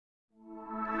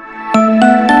Good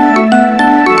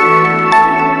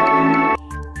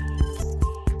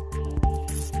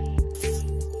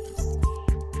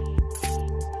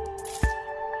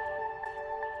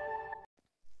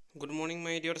morning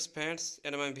my dear friends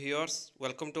and my viewers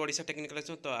welcome to Odisha technical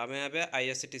lecture. तो आम ए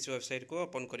IRCTC website को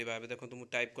open करवा। देखो मुझे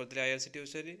टाइप करदी आईआरसीटी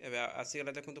वेबसाइट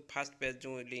आसीगला। देखो फास्ट पेज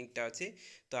जो लिंकटा अच्छी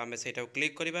तो आम से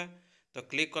क्लिक करवा। तो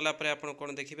क्लिक कलापर आप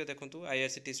कौन देखिए देखो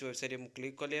आईआरसीटीसी वेबसाइट में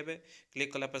क्लिक कली ए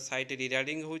क्लिक कलापर साइट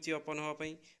रिराइडिंग होची ओपन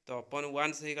होगापी। तो ओपन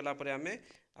वन्स हो गलापर आम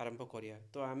आरंभ करिया।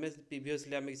 तो आम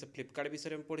प्रीवियसली आम फ्लिपकार्ट विषय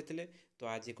में पढ़ी थे। तो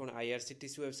आज कौन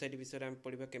आईआरसीटीसी वेबसाइट विषय में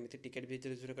पढ़ा केमी टिकेट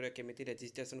रिजर्वेशन करा केमी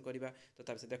रजिस्ट्रेशन करवा। तो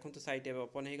तार से देखो साइट एवं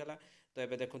ओपन हो गला। तो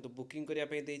ये देखो बुकिंग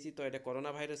करने देती। तो ये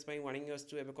corona virus warning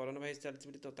आसुँ corona virus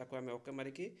चलती। तो आम ओके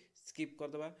मारिकी स्किप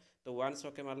करदे। तो वन्स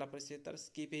ओके मारला सी तार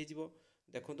स्किप हो।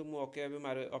 देखो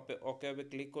मुझे ओके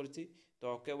क्लिक करुँची।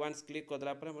 तो ओके वन्स क्लिक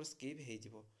करदेला मोर स्किप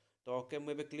हो। तो ओके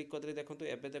मुझे क्लिक करदे। देखो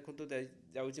एवं देखो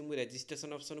जाऊँगी मुझे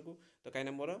रजिस्ट्रेशन ऑप्शन को। तो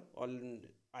कहीं मोर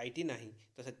आईटी ना।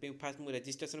 तो से फास्ट मुझे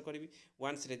रजिस्ट्रेशन करी।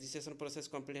 वन्स रजिस्ट्रेशन प्रोसेस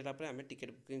कंप्लीट होगा आम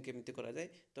टिकेट बुकिंग केमी कराए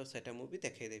तो सेटा मुझे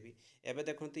देखदेवी। एवं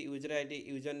देखो यूजर आईडी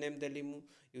यूजर नेम देली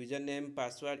यूजर नेम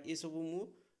पासवर्ड ये सब मु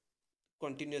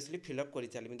कंटिन्यूअसली फिलअप कर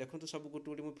चलमी। देखो सब गोटे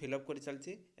गोटे मुझे फिलअप कर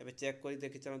चलती। एवं चेक कर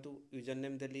देखी चलतु यूजर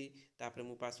नेम देली तापर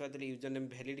मुझे पासवर्ड देली यूजर नेम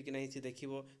वैलिड कि नहीं सी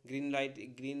देखो। ग्रीन लाइट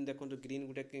ग्रीन देखो ग्रीन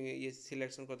गोटे ये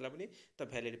सिलेक्शन करदेला बोली तो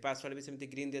वैलिड पासवर्ड भी सेमती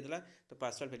ग्रीन देदेला। तो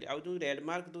पासवर्ड वैलिड आउ जो रेड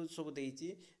मार्क जो सब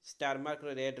देती स्टार मार्क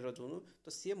रेड रोन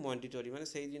तो सी मंडेटरी माने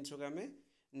से जिनस को आम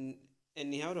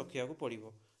एनी हाउ रखा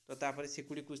पड़ो। तो तापर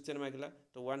सिक्योरिटी क्वेश्चन मांगला।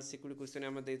 तो वन सिक्योरिटी क्वेश्चन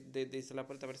आम दे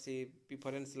सारापर सी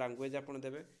प्रिफरेन्स लैंग्वेज आप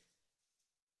देवे।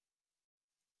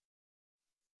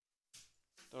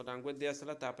 तो लैंग्वेज दे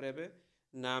आसला तापर एबे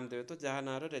नाम देवे। तो जहाँ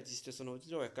ना रजिस्ट्रेशन हो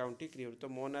जो अकाउंट क्रिएट तो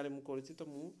मो ना मुझे तो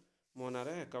मो ना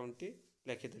अकाउंट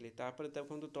लिखिदेली। तापर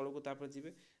देखो तौक तापर जी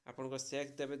आप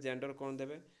सेक्स देवे जेंडर कौन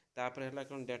देवे तापर है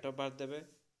कौन डेट ऑफ बर्थ देवे।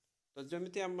 तो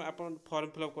जमी आप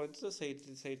फॉर्म फिलअप कर तो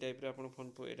सही टाइप आप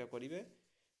फॉर्म यहाँ करेंगे।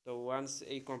 तो वन्स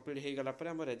ये कंप्लीट हो गला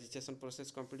आम रजिस्ट्रेशन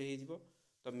प्रोसेस कंप्लीट हो।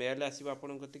 तो मेल आसो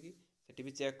आपन कति सेठी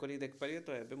भी चेक कर देखिपारे।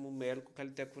 तो ये मुझे मेल को खाली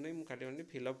देखुना मुझे खाली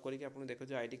फिलअप करके आप देखो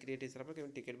आईडी क्रिएट हो सारा पर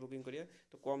टिकेट बुकिंग करिया।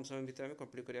 तो कम समय भितर आम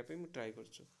कंप्लीट करने ट्राए कर।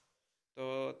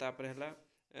 तो तापर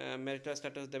है मैरिटल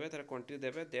स्टेटस देवे तार कंट्री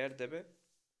देवे डेट देवे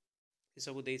ये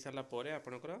सब दे सारा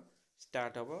आपणकर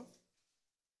स्टार्ट हम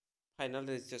फाइनल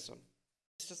रजिस्ट्रेशन।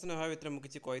 रजिस्ट्रेशन होगा भितर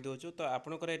मुझे कहीदे। तो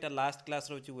आपंकर यहाँ लास्ट क्लास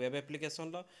रोचे वेब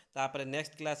एप्लिकेशन तापर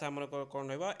नेक्स्ट क्लास आम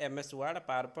कौन MS word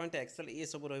power point Excel ये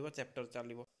सब रैप्टर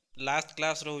चलो लास्ट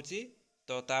क्लास रोचे।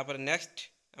 तो तापर नेक्स्ट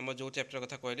आम जो चैप्टर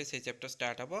कथा कहली से चैप्टर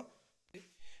स्टार्ट हम।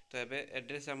 तो ये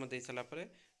एड्रेस आम दे सारापर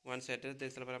वन्स एड्रेस दे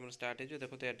सारा पर स्टार्ट हो।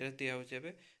 देखो तो एड्रेस दिया हो।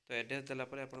 तो एड्रेस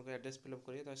देलापर आप एड्रेस फिलअप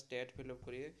करिए तो स्टेट फिलअप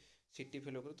करिए सिटी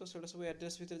फिलअप करिए। तो से सब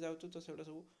एड्रेस भितर जाऊँ। तो से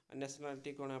सब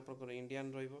नेशनालिटी कौन आप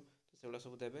इंडियान रो तो से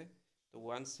सब देवे। तो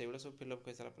वन्स से सब फिलअप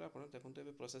कर सारापर आप देखो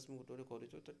ये प्रोसेस मुझे गोटे गोटे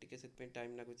कर। तो टी से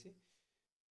टाइम लगुच।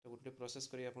 तो गोटे प्रोसेस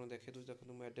करी आप देखे दूँ।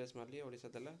 देखो मुझे एड्रेस मारली ओडिशा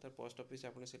देला। तो पोस्ट ऑफिस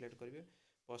आप सिलेक्ट करेंगे।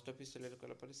 Post office select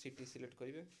कलापर city select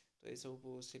करेंगे। तो ये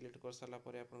सब सिलेक्ट कर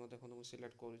सारापर आप देखो मुझे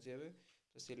सिलेक्ट करुँचे।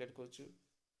 तो सिलेक्ट करूँ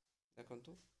देखूँ।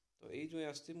 तो ये जो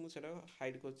आसटा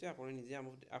हाइड कर आप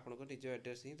निज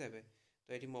एड्रेस ही देवे।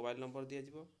 तो ये मोबाइल नंबर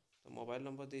दिज्व। तो मोबाइल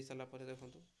नंबर दे सारापर देखूँ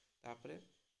तापर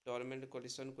टर्म एंड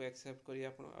कंडीशन को एक्सेप्ट करिए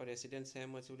आप रेसिडेंट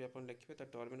सेम अच्छे आप लिखे। तो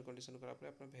टर्म एंड कंडीशन कलापर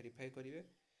आप वेरीफाई करेंगे।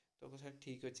 तो सर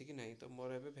ठीक अच्छे कि नहीं। तो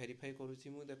मोर एवं वेरीफाई करुँची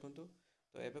मुझे देखूँ।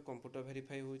 तो ये कंप्यूटर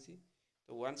वेरीफाई हो।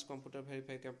 तो वन्स कंप्यूटर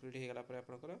वेरीफाई कंप्लीट हो गला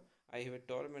आपंकर I have a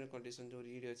term and condition जो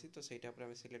रीड अच्छी। तो सहीटा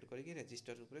आम सिलेक्ट करके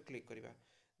रजिस्टर उपर क्लिक करवा।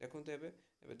 देखो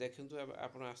एवं देखो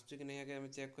आप आसुँ कि नहीं आगे आम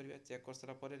चेक करवा। चेक कर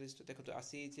सारा रजिस्टर देखो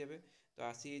आसी। तो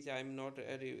आसी आई एम नॉट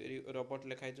रोबोट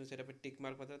लिखाई जो से टिक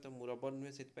मार्क करते। तो मुझे रोबोट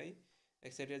नुहे से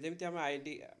एक्सेप्ट जमी आम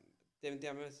आईडी जमी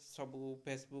आम सब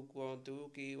फेसबुक कहतु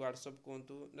कि व्हाट्सअप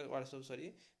कहतु व्हाट्सअप सॉरी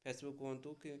फेसबुक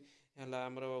कहतु कि है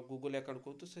आमर गूगल अकाउंट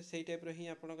कहतु से टाइप ही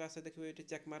आप आसे देखिए ये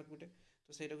चेक मार्क गोटे।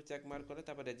 तो सही चेक मार्क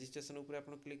कले रजिस्ट्रेशन उपर आप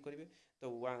क्लिक करेंगे। तो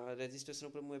रजिस्ट्रेशन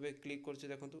उपर मुझे क्लिक कर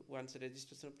देखूँ। वन्स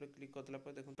रजिस्ट्रेशन उपर क्लिक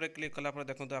करदेला देखो क्लिक कलापर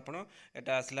देखो आपड़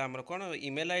एटा आसला आमर कौन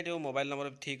इमेल आईडी और मोबाइल नंबर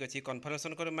ठीक अच्छे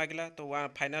कन्फर्मेशन कर मांगला। तो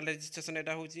फाइनल रजिस्ट्रेशन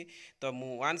यहाँ हो। तो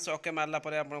वन्स ओके मारला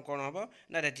आप कौन हम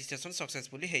ना रजिस्ट्रेशन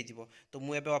सक्सेसफुली हो। तो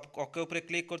मुझे ओके उपर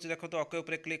क्लिक कर देखो। तो ओके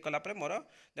उपर क्लिक कलापर मोर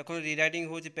देखो रिराइडिंग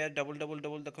हो पेज डबल डबल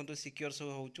डबल देखो सिक्योर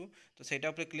सब हो। तो सहीटा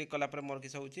उपर क्लिक कलापर मोर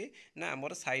किस हो ना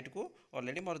मोर साइट को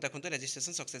ऑलरेडी मोर देखो रजिस्ट्रेशन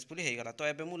रेजिस्ट्रेशन सक्सेसफुली हो गला। तो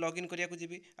एबे मु लॉगिन करिया को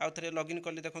जीवी आउ थरे लॉगिन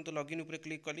कली देखंतु लॉगिन ऊपर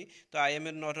क्लिक कली तो I am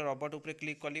not a robot ऊपर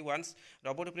क्लिक कली वंस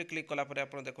रोबोट ऊपर क्लिक कला परे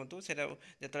आपण देखंतु सेटा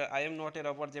जेते I am not a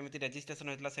robot जेमिति registration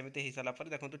होइतला सेमिति हि साला परे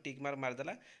देखंतु टिक मार्क मार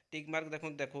देला टिक मार्क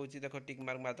देखंतु देखौची देखो टिक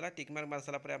मार्क मार देला टिक मार्क मार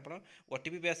साला परे आपण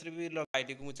ओटीपी बेस रे भी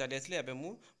आईडी को मु चली आसली एबे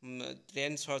मु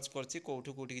ट्रेन सर्च करछि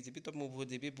कोठु कोठी की जीवी तो मु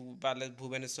जीवी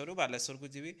भुवनेश्वर बालेश्वर को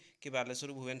जीवी कि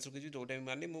बालेश्वर भुवनेश्वर को जीवी जोटा भी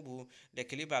मारली मु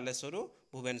लिखिली बालेश्वर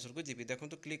भुवनेश्वर को जीवी देखो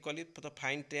तो क्लिक कली तो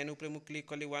फाइन ट्रेन ऊपर मु क्लिक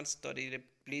कली वंस तो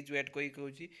प्लीज वेट कोई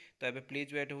कहूँ तो एबे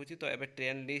प्लीज वेट होची तो एबे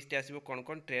ट्रेन लिस्ट आसीबो कोन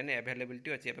कोन ट्रेन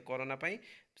अवेलेबिलिटी अछि एबे कोरोना पई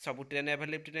सब ट्रेन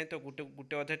अवेलेबिलिटी नहीं तो गुटे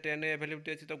गुटे अधे ट्रेन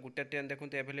अवेलेबिलिटी अछि तो गुटे ट्रेन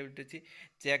देखंतु अवेलेबिलिटी अछि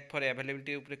चेक फॉर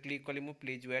अवेलेबिलिटी ऊपर क्लिक कली मु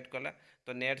प्लीज वेट कला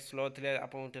तो नेट स्लो थिले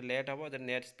आपन लेट हबो जे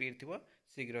नेट स्पीड थिबो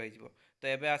शीघ्र हो तो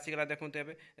एबे आसीगला देखते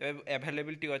एबे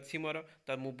अवेलेबिलिटी अच्छी मोर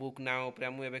तो मु बुक नाउ ऊपर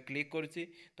मु एबे क्लिक करछि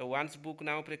तो वंस बुक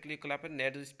नाउ ऊपर क्लिक कला पर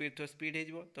नेट स्पीड तो स्पीड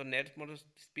हो तो नेट मोर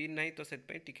स्पीड नहीं तो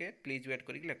सेट टिके प्लीज वेट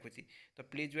करके लिखुछि तो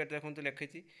प्लीज वेट देखते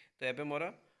लिखिछि तो एबे मोर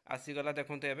आसीगला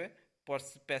देखते एबे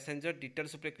पैसेंजर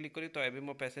डिटेल्स ऊपर क्लिक करी तो एबे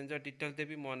मो पैसेंजर डिटेल्स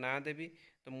देबी मो ना देबी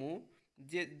तो मु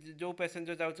जे जो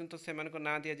पैसेंजर जाउछन तो सेमान को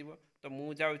ना दिया जिवो तो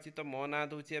मु जाउछि तो मो ना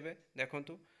दोछि एबे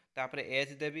देखंतु तापर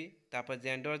एज देबी तापर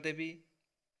जेंडर देबी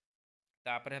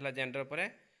तापर है जेंडर पर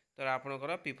तो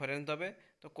आपणकर प्रिफरेन्स देवे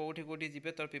तो कौटी कौटी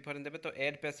जीवे तो प्रिफरेन्स देवे तो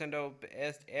एड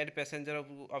पैसेंजर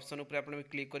ऑप्शन उपर आप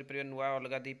क्लिक करेंगे नुआ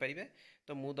अलग दे पारे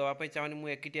तो मुझे दवाई चाहूनी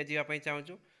मुझे एकिटिया जावाई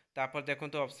चाहूँ तापर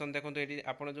देखो ऑप्शन देखो ये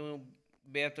आप जो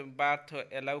बार्थ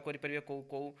एलाउ करेंगे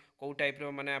कौ टाइप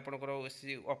माने आपणकर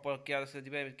अपर क्लास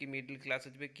जी कि मिडिल क्लास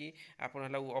जी कि आपड़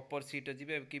अपर सीट जी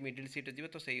कि मिडिल सीट जी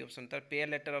तो सही ऑप्शन तार पे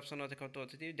लेटर ऑप्शन देखो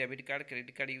अच्छी debit card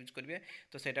credit card use करेंगे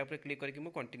तो सेटा ऊपर क्लिक करके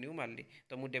मुझे कंटिन्यू मारली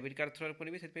तो मुझे डेबिट कार्ड थ्रो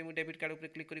करी से मुझे डेबिट कार्ड ऊपर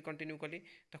क्लिक कर कंटिन्यू कली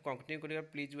तो कंटिन्यू कर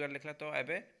प्लीज वेट लिखला तो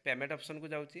एबे पेमेंट ऑप्शन को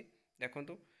जाऊँगी देखो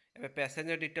एबे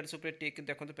पैसेंजर डिटेल्स ऊपर टिक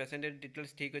देखो पैसेंजर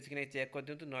डिटेल्स ठीक अच्छी कि नहीं चेक कर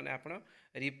दिंतु ना आप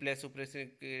रिप्लेस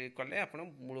कले आप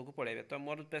मूल को पड़े तो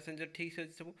मोर पैसेंजर ठीक से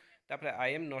सब तापर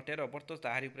I am not a robot तो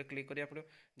ताहारी ऊपर क्लिक करिया पड़ो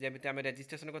जमी आम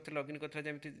रेजिस्ट्रेशन करते लॉगिन करते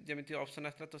जमी ऑप्शन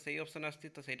आसला तो सही ऑप्शन आसी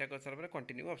तो सहीटा कर सारा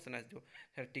कंटिन्यू ऑप्शन आसो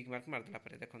टिक मार्क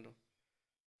मारदेला देखो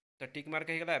तो टिक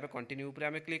मार्क होगा एबे कंटिन्यू ऊपर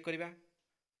आम क्लिक करवा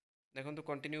देखो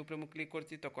कंटिन्यू ऊपर मुझे क्लिक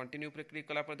करछि तो कंटिन्यू ऊपर क्लिक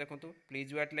कला पर देखो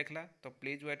प्लीज वेट लिखला तो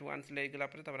प्लीज वेट वंस लेगला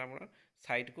पर तब आप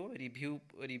साइट को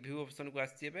रिव्यू ऑप्शन को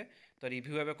आसवे तो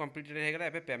रिव्यू एवं कम्प्लीटेड होगा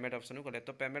एवं पेमेंट ऑप्शन को गले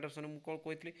तो पेमेंट ऑप्शन मुझे कौन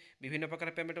कहती विभिन्न प्रकार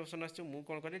पेमेंट ऑप्शन आसो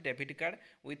कौन करी डेबिट कार्ड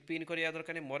विथ पिन करा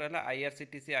दरकार मोर है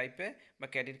IRCTC आईपे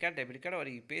credit card debit card और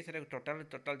यूपीआई से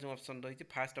टोटाल जो ऑप्शन रही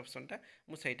फास्ट ऑप्शनटा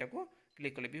मुझे को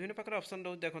क्लिक कले विभिन्न प्रकार ऑप्शन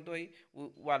रोज देखो ये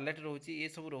वालेट रोचे ये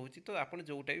सब रोचे तो आप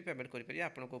जोटा भी पेमेंट करेंगे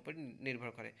आपन ऊपर निर्भर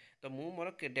करे तो मुझे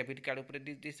मोर डेबिट कार्ड ऊपर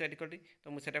डिसाइड कली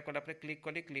तो मुझे कलापर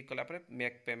क्लिक कलापर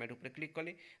मेक पेमेंट ऊपर क्लिक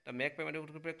कली तो मेक पेमेंट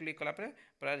ऊपर क्लिक कलापर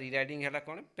पूरा रिराइडिंग है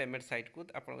कौन पेमेंट साइट को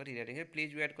आप रिराइडिंग है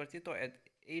प्लीज वेट कर तो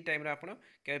यही टाइम आप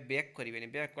बैक करेंगे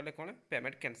बैक कले कौन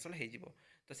पेमेंट कैंसल हो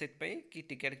तो से कि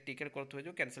टिकेट करुवे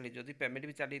जो कैंसल हो पेमेंट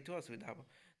भी चली असुविधा हम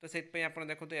तो से आप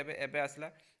देखो एवं आसला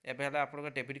एवं आप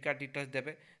डेबिट कार्ड डिटेल्स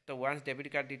देवे तो वंस डेबिट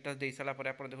कार्ड डिटेल्स दे सारापर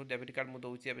आप देखो डेबिट कार्ड मुझे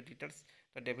दूसरी डिटेल्स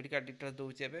तो डेबिट कार्ड डिटेल्स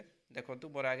दूसरी एवं देखो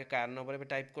मोर आगे कार नंबर भी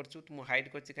टाइप करूँ तो मुझे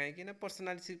हाइड कर कहीं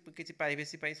पर्सनाली किसी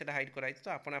प्राइवेसी से हाइड कराई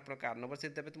तो आप कार नंबर से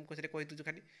देते तुमको से कही दूँ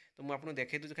खाली तो मुझे आपको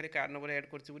देखी दूँ खाली कार नंबर एड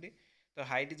कर तो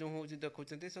हाइट जो हूँ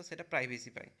देखते तो से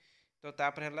प्राइवेसी तो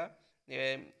तापर है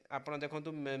आप देखो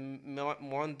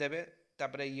मंथ देवे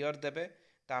तापर ईयर देवे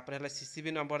तापर है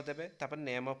सीसीबी नंबर देवे तापर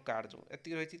नेम ऑफ कार्ड जो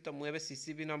एति रही तो मुझे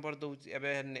सीसीबी नंबर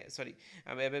दूसरी सॉरी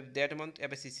एवं डेट मंथ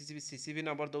एवं सीसीबी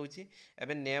नंबर दूसरी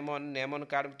एवं नेम ऑन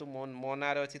कार्ड तो मो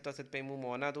ना अच्छी तो से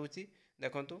मो ना दूसरी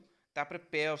देखूँ तापर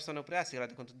पे ऑप्शन उपर आसीगला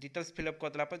देखो डिटेल्स फिलअप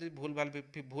करदेला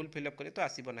भूल फिलअप करी तो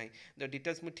आसब ना जो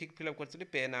डिटेल्स मुझे ठीक फिलअप करी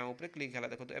पे ना उपर क्लिक है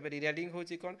देखो एवं रिराइडिंग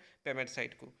होची कौन पेमेंट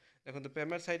साइट को देखो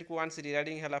पेमेंट साइट को वंस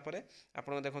रिराइडिंग है आप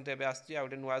देखो एवं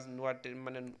आसटे नुआ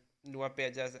माने नुआ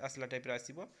पेज आसला टाइप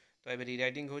आसो तो ये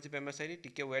रिराइडिंग हो पेमेंट साइट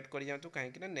टिके वेट कर जातु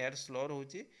कहीं नेट स्लो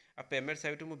रोचे आ पेमेंट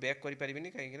साइट मुझे बैक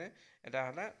करें कहीं है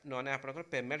ना आप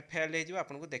पेमेंट फेल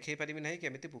हो देखी पारि ना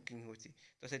केमी बुकिंग हो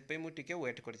तो से मुझे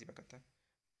वेट कर कथा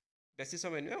बेसी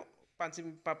समय नुह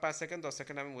 5 सेकेंड 10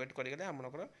 सेकेंड आम वेट करगले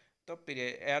आमर तो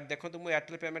देखो मुझे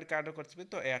एयरटेल पेमेंट कार्ड कर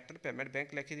तो एयरटेल पेमेंट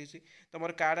बैंक लिखी तो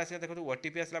मोर कार्ड आसा देखो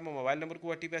ओटीपी आसला मो मोबाइल नंबर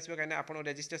को ओटीपी आसो कहीं आप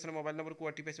रेजिस्ट्रेशन मोबाइल नंबर को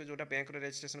ओटीपी आसो जोटा बैंक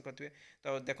रेजिस्ट्रेशन करेंगे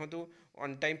तो देखो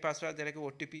ऑन टाइम पासवर्ड जैसे कि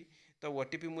ओटीपी तो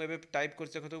ओटीपी मुझे टाइप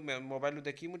कर मोबाइल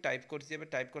देखिए मुझे टाइप कर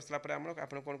टाइप कर सारापर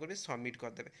आप कौन करेंगे सबमिट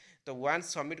करदे तो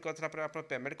वंस सबमिट कर सारापर आप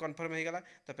पेमेंट कन्फर्म होगा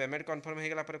तो पेमेंट कन्फर्म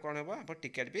होगा कौन हम आप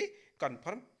टिकेट भी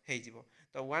कन्फर्म हो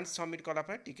तो once submit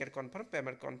कलापर ticket confirm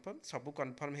payment confirm सब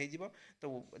कन्फर्म हो तो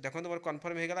देखो मोर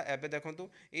कन्फर्म होगा एवं देखो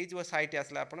ये जो साइट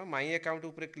आसला आप माई अकाउंट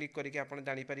उपर क्लिक करके आप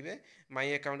जानीपारे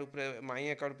माई अकाउंट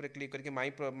क्लिक करके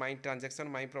माई ट्रांजेक्शन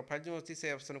माई प्रोफाइल जो अच्छी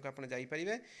से ऑप्शन को आप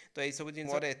जापारे। तो यही सब जिन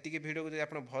मोर एतिक वीडियो को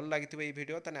आप भल लगी ये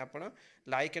वीडियो ताने आप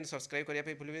लाइक एंड सब्सक्राइब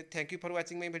करने भूलिए। Thank you for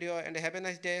watching my video and have a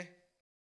nice day.